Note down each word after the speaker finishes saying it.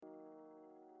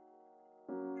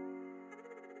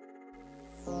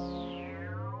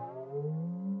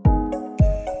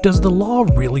Does the law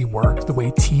really work the way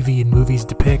TV and movies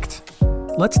depict?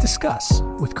 Let's discuss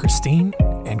with Christine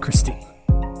and Christine.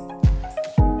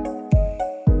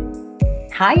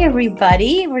 Hi,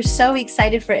 everybody. We're so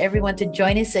excited for everyone to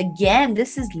join us again.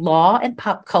 This is Law and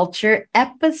Pop Culture,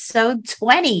 episode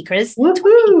 20. Chris,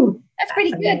 Woohoo! That's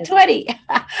pretty good. 20.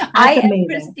 I am amazing.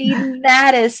 Christine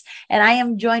Mattis, and I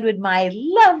am joined with my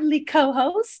lovely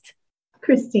co-host,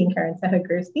 Christine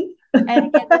Karen-Sahagursky. And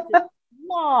again, this is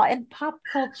Law and Pop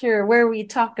Culture, where we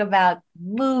talk about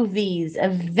movies,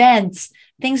 events,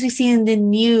 things we see in the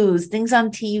news, things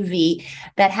on TV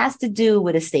that has to do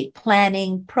with estate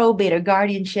planning, probate, or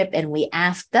guardianship. And we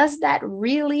ask, does that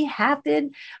really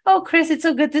happen? Oh, Chris, it's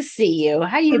so good to see you.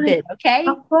 How you been? Okay?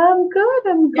 Oh, I'm good.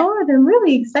 I'm good. I'm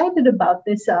really excited about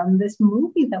this this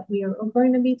movie that we are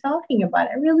going to be talking about.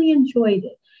 I really enjoyed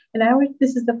it. And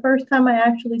this is the first time I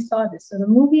actually saw this. So the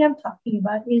movie I'm talking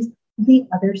about is The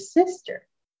Other Sister.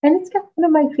 And it's got one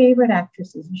of my favorite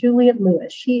actresses, Juliette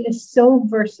Lewis. She is so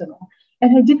versatile.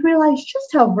 And I didn't realize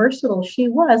just how versatile she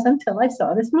was until I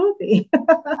saw this movie.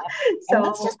 So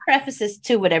let's just preface this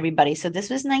too with everybody. So this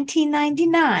was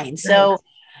 1999. So,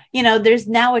 you know, there's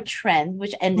now a trend,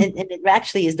 which, and it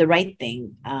actually is the right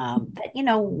thing, that, you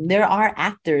know, there are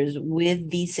actors with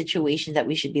these situations that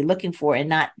we should be looking for and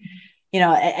not, you know,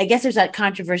 I guess there's that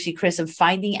controversy, Chris, of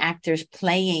finding actors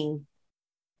playing,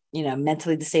 you know,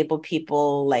 mentally disabled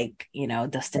people like, you know,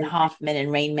 Dustin Hoffman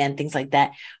and Rain Man, things like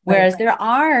that. Whereas there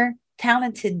are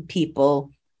talented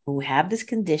people who have this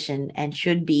condition and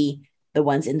should be the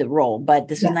ones in the role. But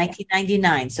this was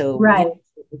 1999. So you know,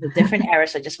 it's a different era.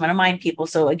 So I just want to remind people.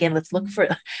 So again, let's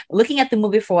looking at the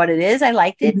movie for what it is. I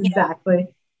liked it. Exactly. You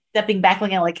know, stepping back,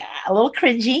 looking at like a little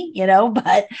cringy, you know,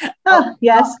 but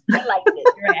yes, I liked it.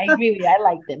 I agree with you. I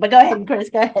liked it. But go ahead, Chris,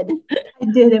 go ahead. I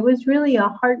did. It was really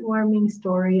a heartwarming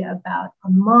story about a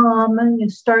mom. And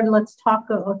let's talk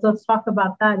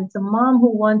about that. It's a mom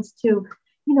who wants to,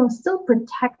 you know, still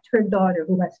protect her daughter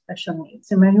who has special needs.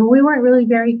 I mean, we weren't really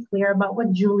very clear about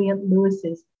what Juliette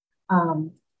Lewis's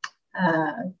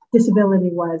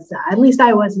disability was. At least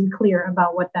I wasn't clear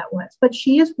about what that was. But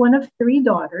she is one of three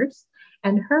daughters.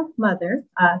 And her mother,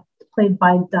 played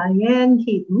by Diane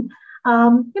Keaton,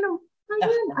 Diane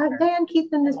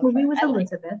Keaton in this movie was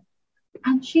Elizabeth,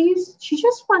 and she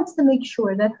just wants to make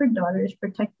sure that her daughter is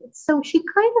protected. So she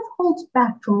kind of holds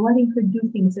back from letting her do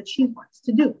things that she wants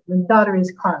to do. The daughter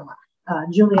is Carla.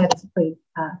 Juliette plays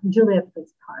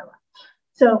Carla.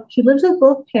 So she lives with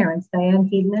both parents, Diane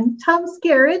Keaton and Tom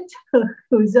Skerritt,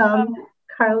 who's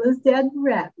Carla's dad,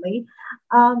 Bradley.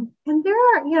 And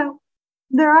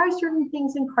there are certain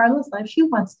things in Carla's life. She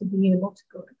wants to be able to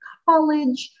go to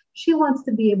college. She wants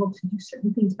to be able to do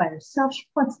certain things by herself. She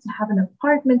wants to have an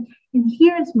apartment. And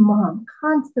here's mom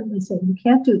constantly saying, you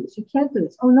can't do this. You can't do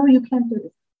this. Oh, no, you can't do this.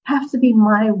 It has to be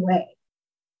my way.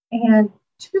 And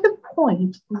to the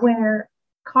point where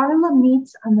Carla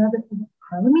meets a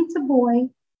boy.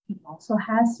 He also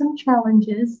has some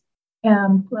challenges.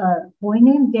 And a boy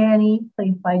named Danny,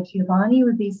 played by Giovanni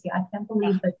Ribisi. I can't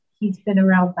believe that he's been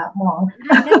around that long.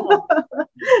 I know.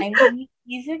 I mean,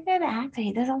 he's a good actor.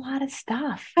 He does a lot of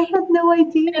stuff. I had no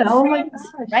idea. Oh my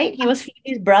gosh. Right? He was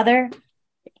Phoebe's brother.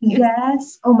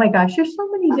 Yes. Oh my gosh. There's so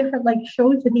many different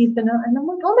shows that he's been on. And I'm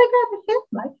like, oh my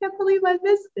God, I can't believe I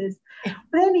missed this.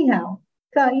 But anyhow,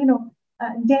 Danny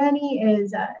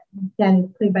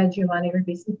played by Giovanni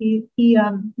Ribisi. He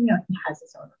has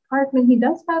his own apartment. He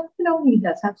does have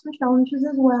some challenges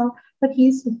as well, but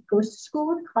he goes to school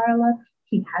with Carla.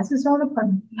 He has his own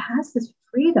apartment. He has this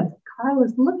freedom.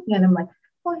 Carla's looking at him like,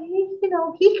 well,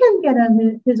 he can get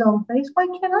his own place. Why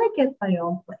can't I get my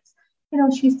own place? You know,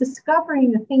 she's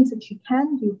discovering the things that she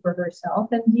can do for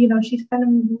herself. And, she's kind of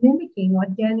mimicking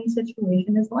what Danny's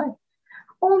situation is like.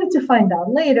 Only to find out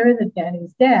later that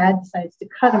Danny's dad decides to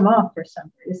cut him off for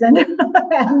some reason.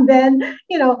 And then,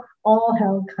 all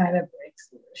hell kind of breaks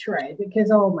loose, right? Because,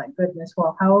 oh my goodness,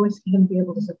 well, how is he going to be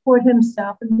able to support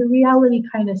himself? And the reality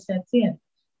kind of sets in.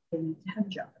 They need to have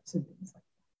jobs and things like that.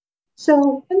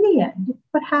 So in the end,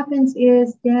 what happens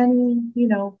is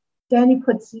Danny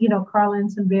puts, Carla in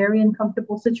some very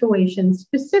uncomfortable situations,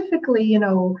 specifically,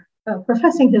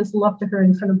 professing his love to her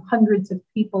in front of hundreds of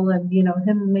people, and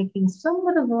him making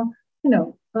somewhat of a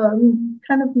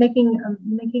kind of making a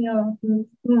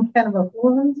kind of a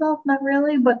fool of himself, not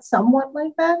really, but somewhat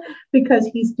like that, because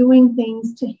he's doing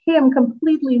things to him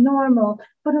completely normal,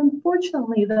 but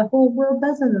unfortunately the whole world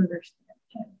doesn't understand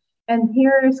him. And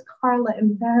here is Carla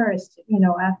embarrassed,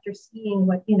 after seeing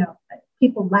what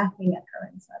people laughing at her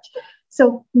and such.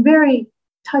 So very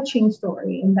touching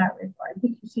story in that regard,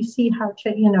 because you see how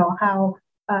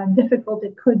difficult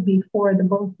it could be for the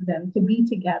both of them to be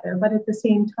together. But at the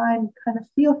same time, kind of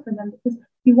feel for them because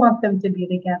you want them to be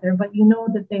together, but you know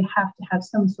that they have to have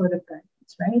some sort of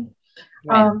guidance, right?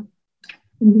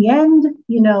 In the end,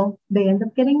 they end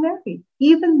up getting married,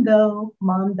 even though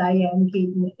Mom Diane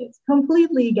Keaton is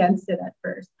completely against it at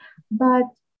first. But,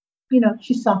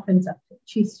 she softens up.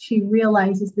 She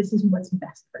realizes this is what's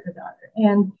best for her daughter.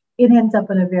 And it ends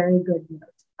up on a very good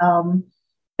note.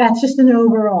 That's just an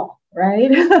overall, right?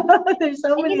 There's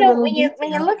so many when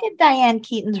you look at Diane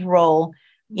Keaton's role,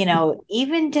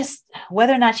 even just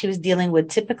whether or not she was dealing with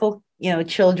typical,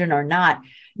 children or not,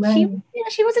 right.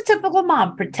 She was a typical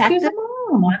mom, protective,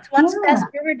 wants what's best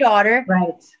for her daughter.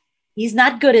 Right. He's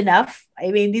not good enough.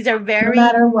 I mean, these are very, no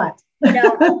matter what,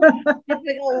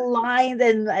 typical lines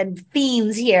and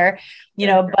themes here,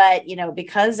 but,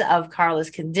 because of Carla's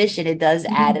condition, it does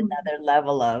add another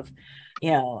level of,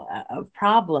 of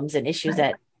problems and issues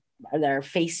that are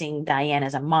facing Diane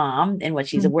as a mom and what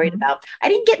she's worried about. I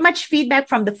didn't get much feedback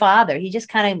from the father. He just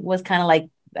was like,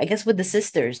 I guess with the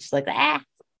sisters, like,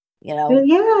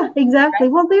 Yeah, exactly.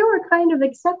 Right? Well, they were kind of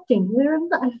accepting.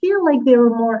 I feel like they were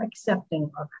more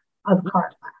accepting of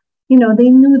Carla. They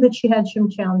knew that she had some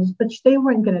challenges, but they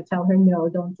weren't going to tell her, no,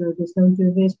 don't do this, don't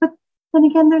do this. But then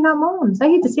again, they're not moms. I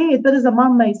hate to say it, but as a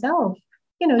mom myself,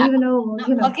 even though,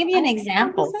 I'll give you an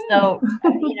example. So,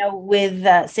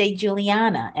 with, say,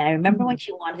 Juliana, and I remember when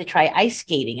she wanted to try ice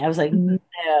skating, I was like, no,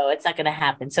 it's not going to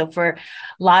happen. So for a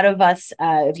lot of us,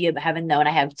 if you haven't known,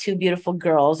 I have two beautiful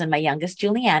girls and my youngest,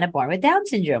 Juliana, born with Down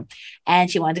syndrome, and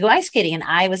she wanted to go ice skating. And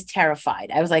I was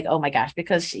terrified. I was like, oh my gosh,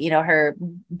 because, her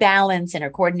balance and her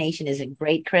coordination isn't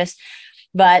great, Chris.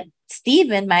 But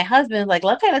Stephen, my husband, was like,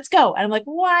 okay, let's go. And I'm like,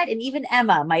 what? And even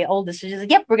Emma, my oldest, was just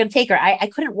like, yep, we're going to take her. I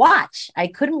couldn't watch. I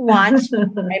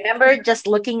remember just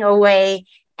looking away.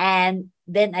 And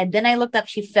then I looked up,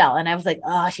 she fell. And I was like,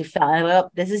 oh, she fell. And I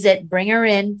this is it. Bring her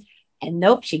in. And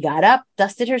nope, she got up,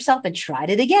 dusted herself and tried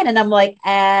it again. And I'm like,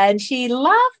 and she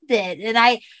loved it. And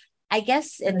I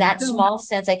guess in that small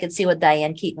sense, I could see what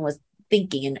Diane Keaton was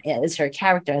thinking, and as her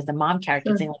character, as the mom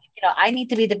character, saying, I need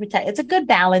to be the protector. It's a good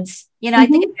balance. I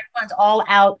think if everyone's all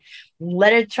out,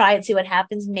 let her try it, see what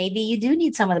happens. Maybe you do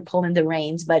need someone to pull in the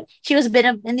reins, but she was a bit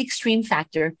of an extreme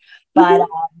factor. But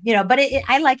but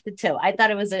I liked it too. I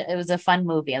thought it was a fun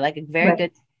movie. I like a very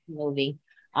good movie.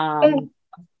 And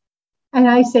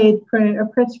I say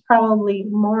it's probably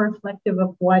more reflective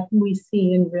of what we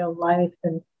see in real life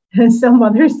and some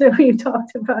others that we've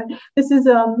talked about. This is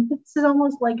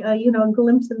almost like a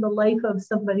glimpse in the life of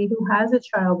somebody who has a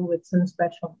child with some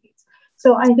special needs.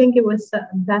 So I think it was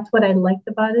that's what I liked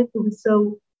about it. It was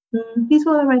so these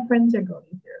are what my friends are going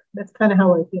through. That's kind of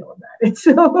how I feel about it.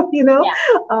 So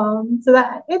so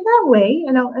that in that way,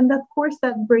 and of course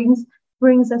that brings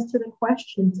us to the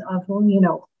questions of we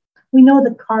know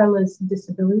that Carla's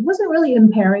disability wasn't really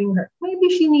impairing her. Maybe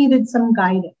she needed some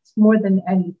guidance more than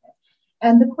anything.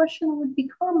 And the question would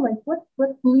become like, what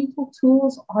legal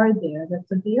tools are there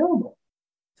that's available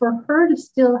for her to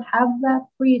still have that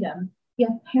freedom,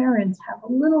 yet parents have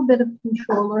a little bit of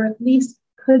control, or at least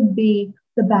could be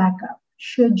the backup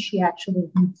should she actually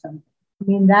need something. I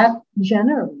mean, that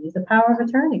generally is the power of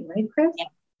attorney, right, Chris?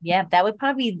 Yeah, that would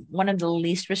probably be one of the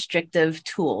least restrictive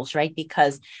tools, right?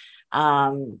 Because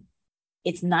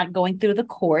it's not going through the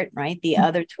court, right? The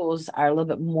other tools are a little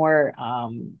bit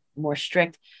more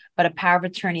strict. But a power of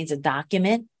attorney is a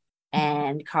document,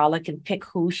 and Carla can pick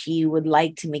who she would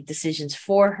like to make decisions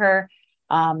for her.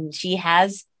 She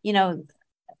has,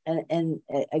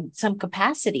 some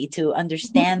capacity to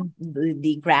understand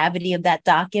the gravity of that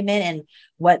document and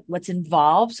what's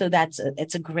involved. So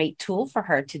it's a great tool for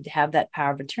her to have that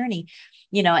power of attorney,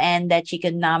 and that she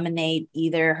can nominate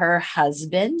either her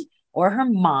husband or her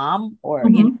mom or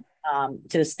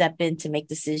to step in to make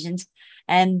decisions.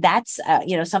 And that's,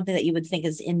 something that you would think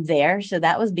is in there. So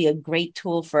that would be a great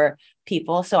tool for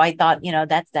people. So I thought,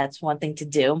 that's one thing to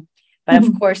do. But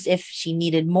of course, if she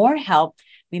needed more help,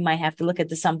 we might have to look at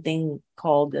something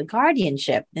called a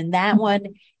guardianship. And that one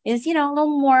is, a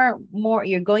little more,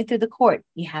 you're going through the court.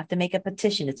 You have to make a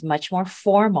petition. It's much more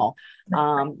formal,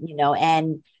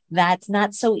 and that's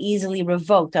not so easily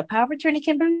revoked. A power of attorney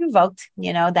can be revoked.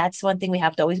 That's one thing we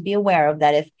have to always be aware of,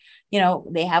 that if,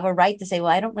 they have a right to say, well,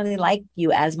 I don't really like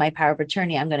you as my power of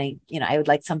attorney. I'm going to, I would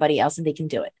like somebody else, and they can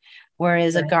do it.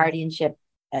 Whereas a guardianship,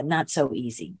 not so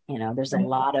easy. There's a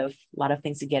lot of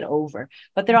things to get over,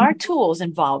 but there are tools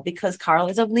involved because Carl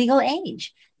is of legal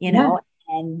age,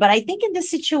 but I think in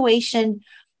this situation,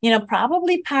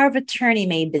 probably power of attorney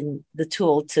may have been the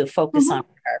tool to focus on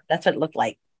her. That's what it looked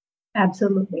like.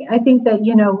 Absolutely. I think that,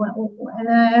 and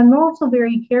I'm also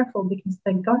very careful because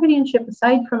the guardianship,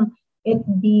 aside from it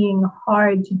being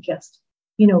hard to just,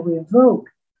 revoke,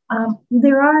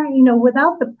 there are,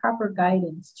 without the proper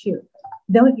guidance too,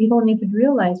 you don't even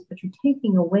realize, but you're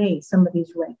taking away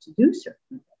somebody's right to do certain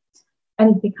things.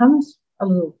 And it becomes a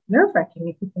little nerve-wracking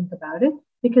if you think about it,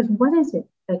 because what is it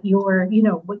that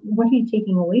what are you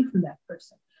taking away from that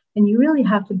person? And you really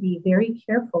have to be very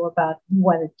careful about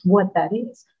what that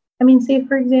is. I mean, say,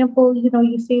 for example,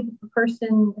 you say that the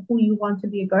person who you want to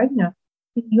be a guardian of,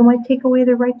 you might take away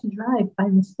their right to drive by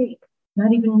mistake,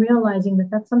 not even realizing that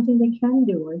that's something they can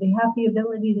do, or they have the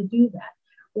ability to do that.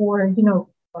 Or,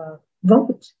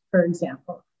 vote, for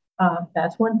example.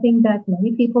 That's one thing that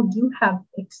many people do have.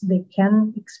 They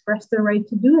can express their right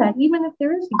to do that, even if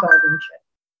there is a guardianship.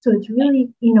 So it's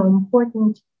really,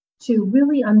 important to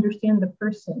really understand the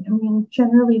person. I mean,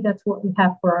 generally, that's what we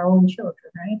have for our own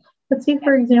children, right? But say,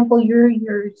 for example,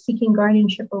 you're seeking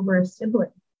guardianship over a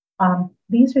sibling.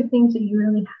 These are things that you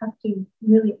really have to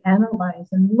really analyze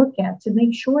and look at to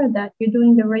make sure that you're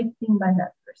doing the right thing by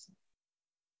that person.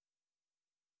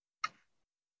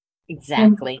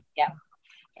 Exactly. Yeah.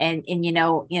 And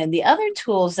the other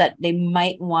tools that they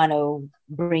might want to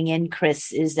bring in,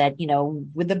 Chris, is that,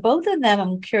 with the both of them,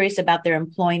 I'm curious about their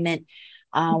employment,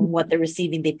 what they're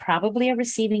receiving. They probably are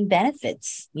receiving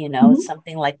benefits,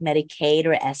 something like Medicaid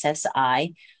or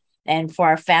SSI. And for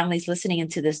our families listening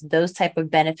into this, those type of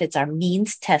benefits are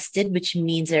means tested, which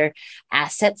means they're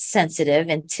asset sensitive.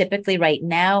 And typically right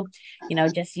now,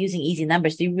 just using easy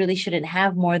numbers, they really shouldn't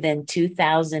have more than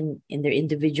 2,000 in their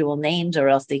individual names, or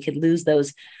else they could lose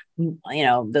those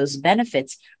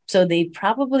benefits. So they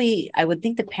probably, I would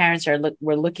think the parents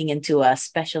were looking into a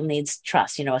special needs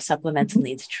trust, a supplemental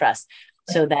needs trust,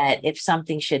 so that if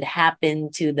something should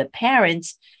happen to the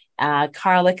parents,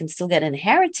 Carla can still get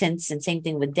inheritance, and same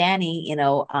thing with Danny,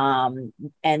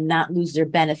 and not lose their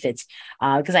benefits.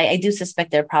 Because I do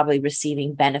suspect they're probably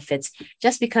receiving benefits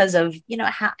just because of,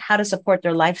 how to support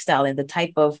their lifestyle and the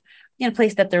type of,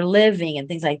 place that they're living and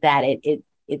things like that.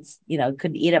 It's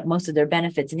could eat up most of their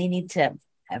benefits, and they need to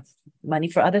have money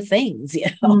for other things,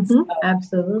 So,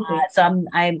 absolutely. So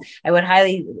I would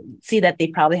highly see that they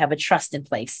probably have a trust in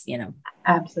place,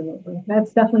 Absolutely.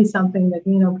 That's definitely something that,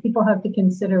 people have to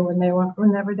consider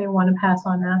whenever they want to pass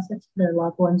on assets to their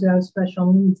loved ones who have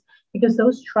special needs, because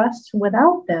those trusts,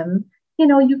 without them,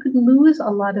 you could lose a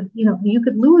lot of, you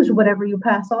could lose whatever you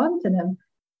pass on to them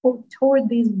toward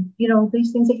these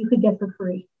things that you could get for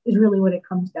free is really what it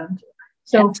comes down to.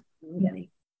 So, absolutely.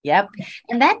 Yep.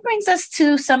 And that brings us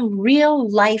to some real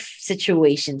life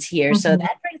situations here. So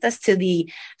that brings us to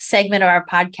the segment of our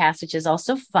podcast, which is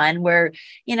also fun, where,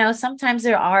 sometimes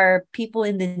there are people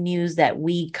in the news that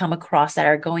we come across that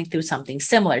are going through something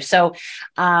similar. So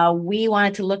we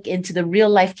wanted to look into the real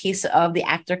life case of the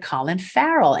actor Colin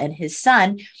Farrell and his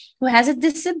son, who has a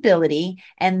disability,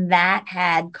 and that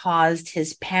had caused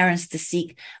his parents to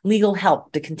seek legal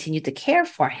help to continue to care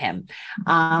for him.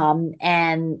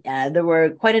 And there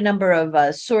were quite a number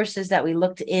of sources that we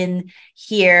looked in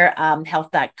here,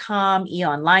 health.com,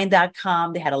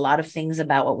 eonline.com. They had a lot of things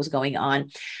about what was going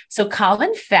on. So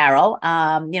Colin Farrell,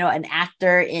 an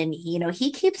actor,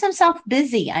 he keeps himself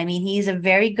busy. I mean, he's a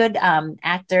very good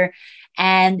actor.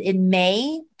 And in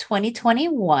May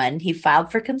 2021, he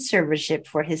filed for conservatorship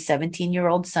for his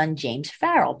 17-year-old son, James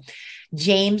Farrell.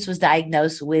 James was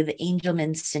diagnosed with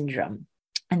Angelman syndrome.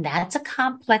 And that's a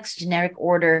complex genetic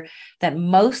order that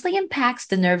mostly impacts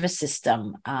the nervous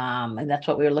system. And that's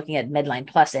what we were looking at Medline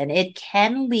Plus. And it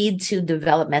can lead to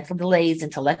developmental delays,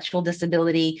 intellectual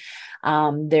disability.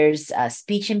 There's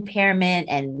speech impairment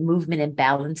and movement and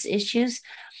balance issues.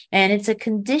 And it's a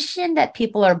condition that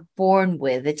people are born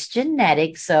with. It's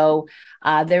genetic. So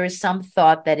there is some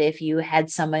thought that if you had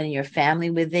someone in your family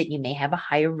with it, you may have a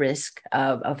higher risk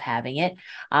of having it.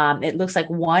 It looks like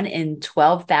 1 in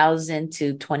 12,000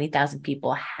 to 20,000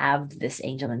 people have this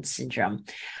Angelman syndrome.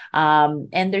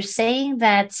 And they're saying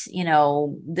that,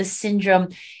 this syndrome,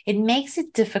 it makes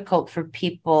it difficult for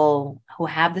people who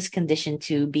have this condition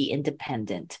to be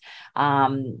independent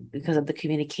because of the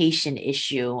communication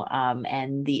issue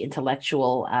and the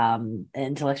intellectual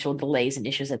delays and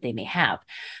issues that they may have.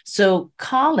 So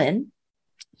Colin,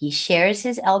 he shares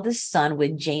his eldest son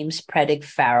with James Predig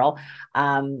Farrell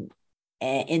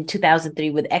in 2003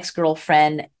 with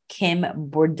ex-girlfriend Kim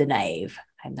Bordenave.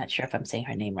 I'm not sure if I'm saying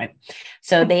her name right.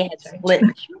 So they had split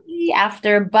shortly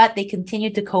after, but they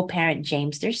continued to co-parent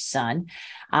James, their son,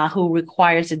 who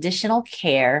requires additional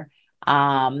care.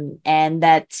 And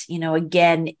that,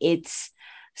 again, it's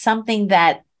something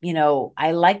that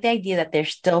I like the idea that they're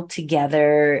still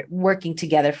together, working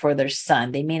together for their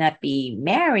son. They may not be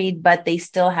married, but they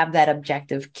still have that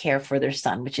objective care for their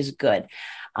son, which is good.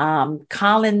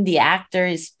 Colin, the actor,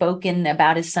 has spoken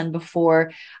about his son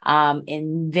before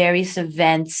in various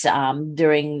events in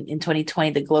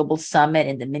 2020, the Global Summit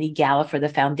and the mini gala for the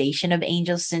Foundation of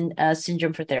Angel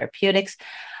Syndrome for Therapeutics.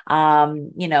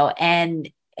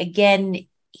 And again,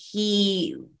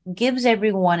 he gives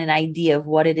everyone an idea of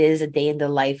what it is a day in the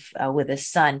life with his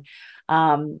son.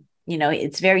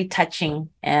 It's very touching,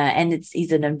 and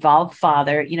he's an involved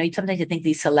father. Sometimes you think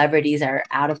these celebrities are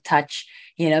out of touch,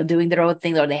 doing their own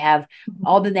thing, or they have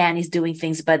all the nannies doing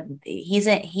things, but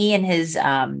he and his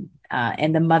and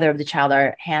the mother of the child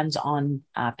are hands-on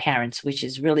parents, which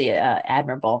is really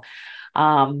admirable.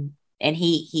 And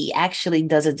he actually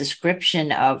does a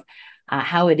description of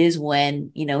how it is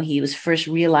when, he was first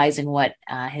realizing what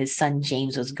his son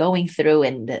James was going through,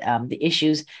 and the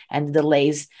issues and the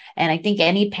delays. And I think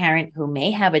any parent who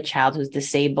may have a child who's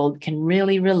disabled can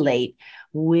really relate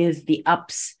with the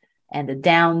ups and the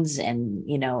downs, and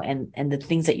and the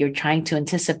things that you're trying to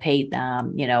anticipate.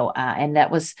 And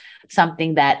that was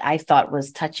something that I thought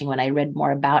was touching when I read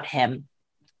more about him.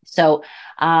 So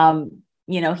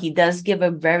he does give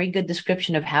a very good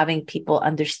description of having people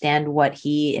understand what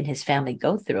he and his family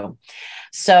go through.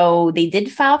 So they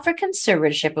did file for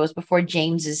conservatorship. It was before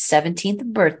James's 17th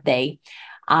birthday.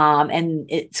 And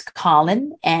it's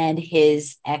Colin and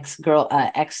his ex-wife,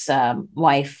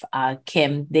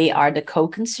 Kim. They are the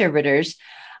co-conservators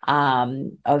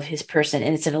of his person,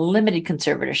 and it's in a limited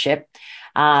conservatorship.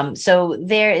 So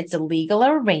it's a legal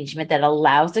arrangement that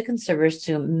allows the conservators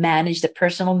to manage the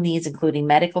personal needs, including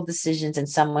medical decisions, and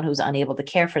someone who's unable to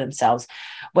care for themselves.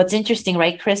 What's interesting,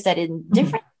 right, Chris, that in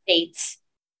different states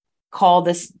call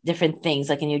this different things.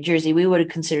 Like in New Jersey, we would have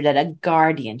considered that a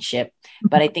guardianship,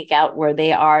 but I think out where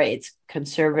they are, it's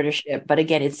conservatorship. But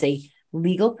again, it's a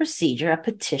legal procedure, a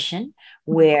petition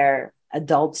where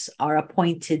adults are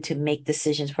appointed to make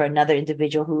decisions for another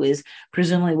individual who is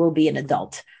presumably will be an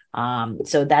adult.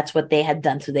 So that's what they had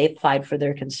done. So they applied for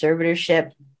their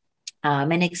conservatorship,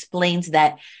 and explains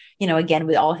that, again,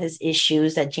 with all his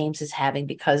issues that James is having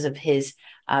because of his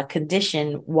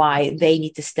condition, why they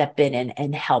need to step in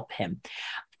and help him.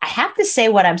 I have to say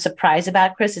what I'm surprised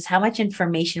about, Chris, is how much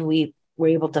information we were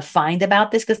able to find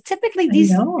about this, because typically these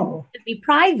should be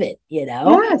private,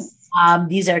 Yes.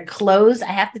 These are closed.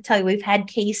 I have to tell you, we've had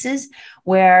cases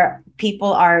where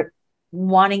people are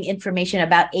wanting information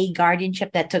about a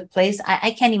guardianship that took place.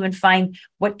 I can't even find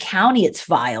what county it's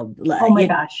filed. Oh my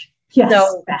gosh. Yes,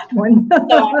 so, that one.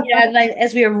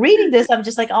 As we were reading this, I'm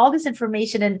just like, all this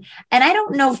information, and I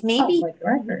don't know if maybe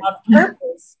on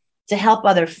purpose to help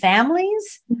other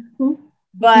families,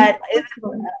 but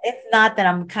if not, then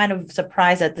I'm kind of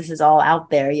surprised that this is all out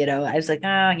there. I was like,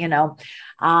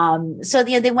 so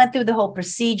they went through the whole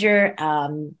procedure,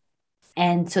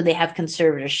 and so they have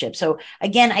conservatorship. So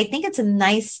again, I think it's a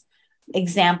nice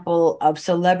example of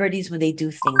celebrities when they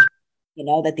do things,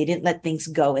 that they didn't let things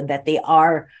go, and that they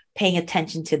are paying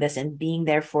attention to this and being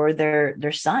there for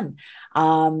their son.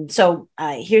 So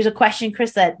here's a question,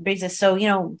 Chris, that brings us.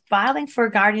 So, filing for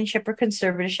guardianship or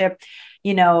conservatorship,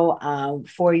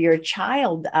 for your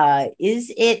child,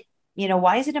 is it,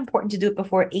 why is it important to do it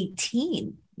before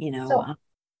 18?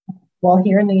 Well,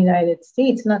 here in the United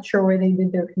States, not sure where they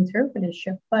did their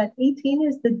conservatorship, but 18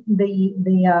 is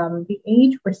the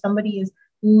age where somebody is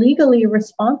legally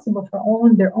responsible for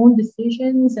their own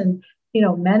decisions and,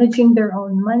 managing their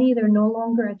own money. They're no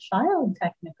longer a child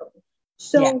technically.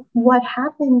 So what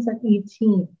happens at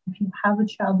 18, if you have a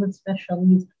child with special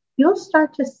needs, you'll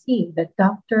start to see that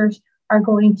doctors are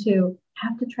going to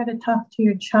have to try to talk to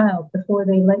your child before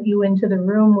they let you into the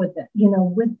room with them,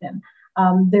 with them.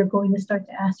 They're going to start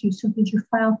to ask you, so did you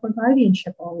file for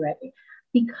guardianship already?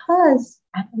 Because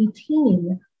at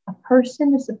 18, a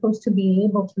person is supposed to be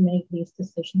able to make these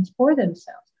decisions for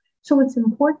themselves. So it's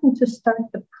important to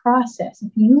start the process.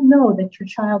 If you know that your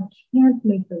child can't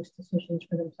make those decisions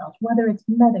for themselves, whether it's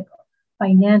medical,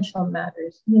 financial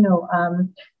matters, legal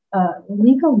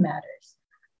matters,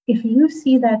 if you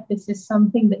see that this is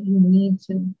something that you need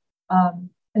to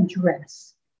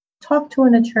address, talk to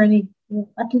an attorney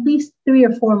at least 3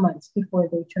 or 4 months before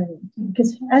they turn 18.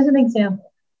 Because as an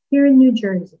example, here in New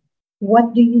Jersey,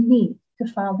 what do you need to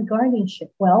file the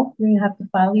guardianship? Well, you have to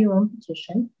file your own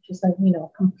petition, which is a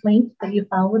complaint that you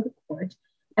file with the court.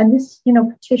 And this,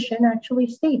 petition actually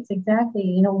states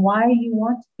exactly, why you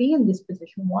want to be in this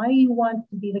position, why you want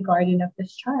to be the guardian of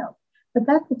this child. But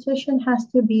that petition has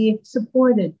to be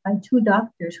supported by 2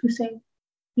 doctors who say,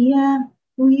 yeah,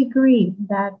 we agree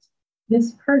that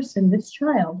this person, this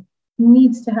child,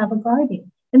 needs to have a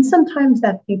guardian. And sometimes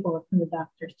that paperwork from the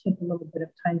doctors take a little bit of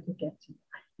time to get to.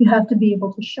 You have to be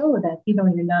able to show that,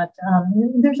 you're not,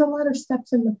 there's a lot of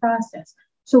steps in the process.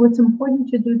 So it's important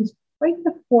to do this right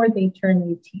before they turn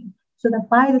 18. So that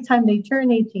by the time they turn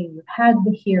 18, you've had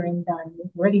the hearing done, you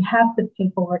already have the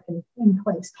paperwork in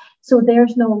place. So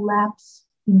there's no lapse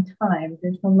in time.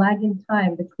 There's no lag in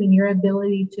time between your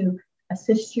ability to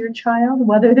assist your child,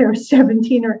 whether they're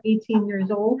 17 or 18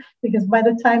 years old, because by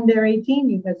the time they're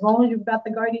 18, as long as you've got the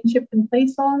guardianship in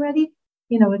place already,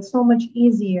 it's so much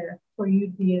easier for you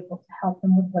to be able to help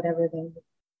them with whatever they need.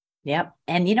 Yep.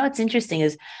 And what's interesting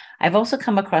is I've also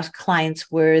come across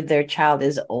clients where their child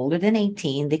is older than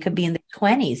 18. They could be in their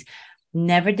 20s,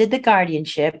 never did the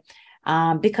guardianship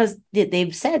because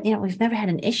they've said, we've never had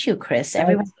an issue, Chris. Right.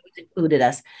 Everyone included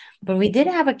us. But we did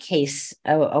have a case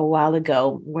a while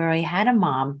ago where I had a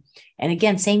mom. And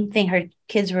again, same thing. Her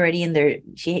kids were already in their,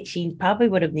 she probably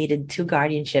would have needed 2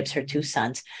 guardianships, her 2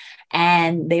 sons.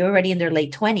 And they were already in their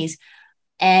late 20s.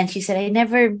 And she said, I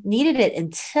never needed it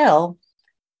until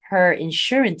her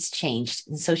insurance changed.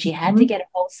 And so she had to get a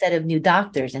whole set of new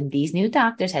doctors. And these new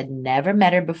doctors had never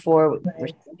met her before. Right. We're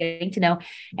still getting to know.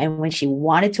 And when she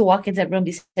wanted to walk into that room,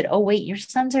 they said, oh, wait, your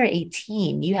sons are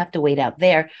 18. You have to wait out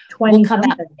there. 20 we'll come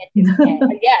out.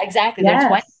 Yeah, exactly. Yes. They're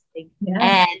 20. Yes.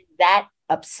 And that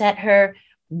upset her.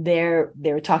 They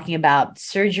were talking about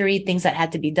surgery, things that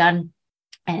had to be done.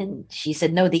 And she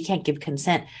said, no, they can't give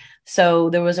consent. So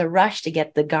there was a rush to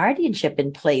get the guardianship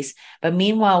in place. But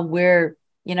meanwhile, we're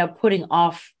putting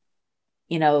off,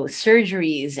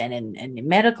 surgeries and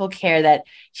medical care, that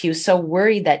she was so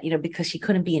worried that, because she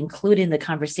couldn't be included in the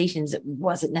conversations, it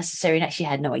wasn't necessary. She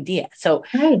had no idea. So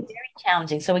very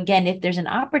challenging. So again, if there's an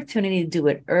opportunity to do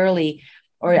it early,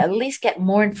 or at least get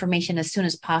more information as soon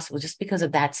as possible, just because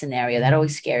of that scenario, that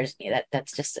always scares me.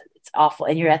 That's just, it's awful.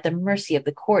 And you're at the mercy of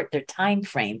the court, their time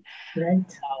frame. Right.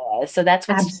 So that's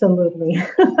what's absolutely, and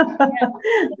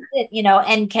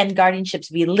can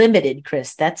guardianships be limited,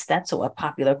 Chris? That's a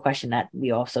popular question that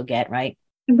we also get, right?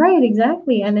 Right,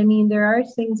 exactly. And I mean, there are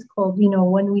things called,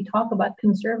 when we talk about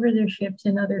conservatorships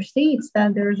in other states,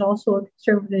 that there's also a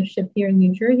conservatorship here in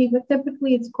New Jersey, but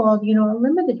typically it's called, a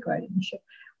limited guardianship,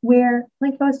 where,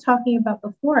 like I was talking about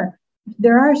before,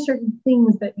 there are certain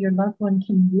things that your loved one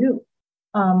can do.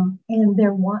 And they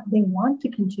want to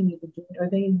continue to do it, or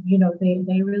they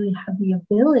really have the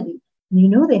ability.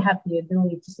 They have the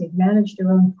ability to manage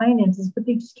their own finances, but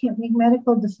they just can't make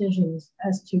medical decisions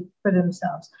for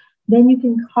themselves. Then you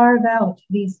can carve out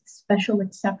these special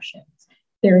exceptions.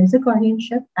 There is a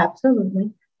guardianship,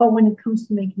 absolutely, but when it comes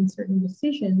to making certain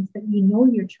decisions that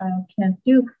your child can't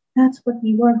do, that's what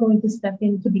you are going to step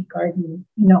in to be guardian,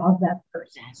 of that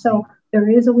person. So there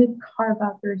is a way to carve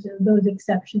out those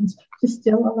exceptions to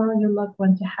still allow your loved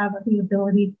one to have the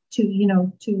ability to,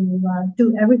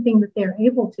 do everything that they're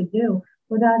able to do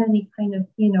without any kind of,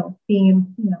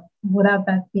 being, without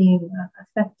that being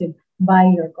affected by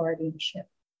your guardianship.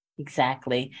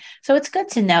 Exactly. So it's good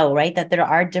to know, right, that there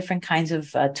are different kinds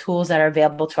of tools that are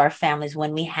available to our families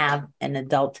when we have an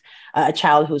adult, a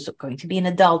child who's going to be an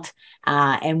adult,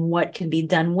 and what can be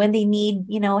done when they need,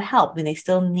 help, and they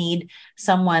still need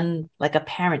someone like a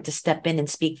parent to step in and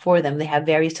speak for them. They have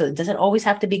various tools. It doesn't always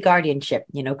have to be guardianship,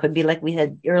 could be like we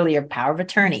had earlier, power of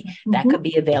attorney, that could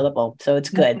be available. So it's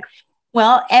good.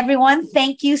 Well, everyone,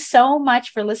 thank you so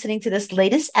much for listening to this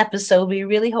latest episode. We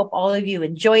really hope all of you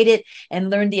enjoyed it and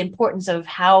learned the importance of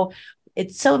how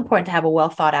it's so important to have a well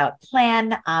thought out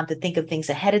plan, to think of things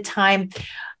ahead of time.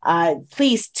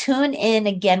 Please tune in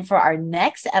again for our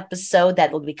next episode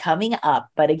that will be coming up.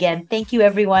 But again, thank you,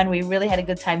 everyone. We really had a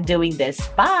good time doing this.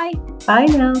 Bye. Bye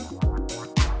now.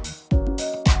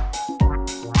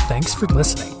 Thanks for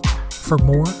listening. For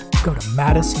more, go to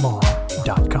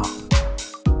mattislaw.com.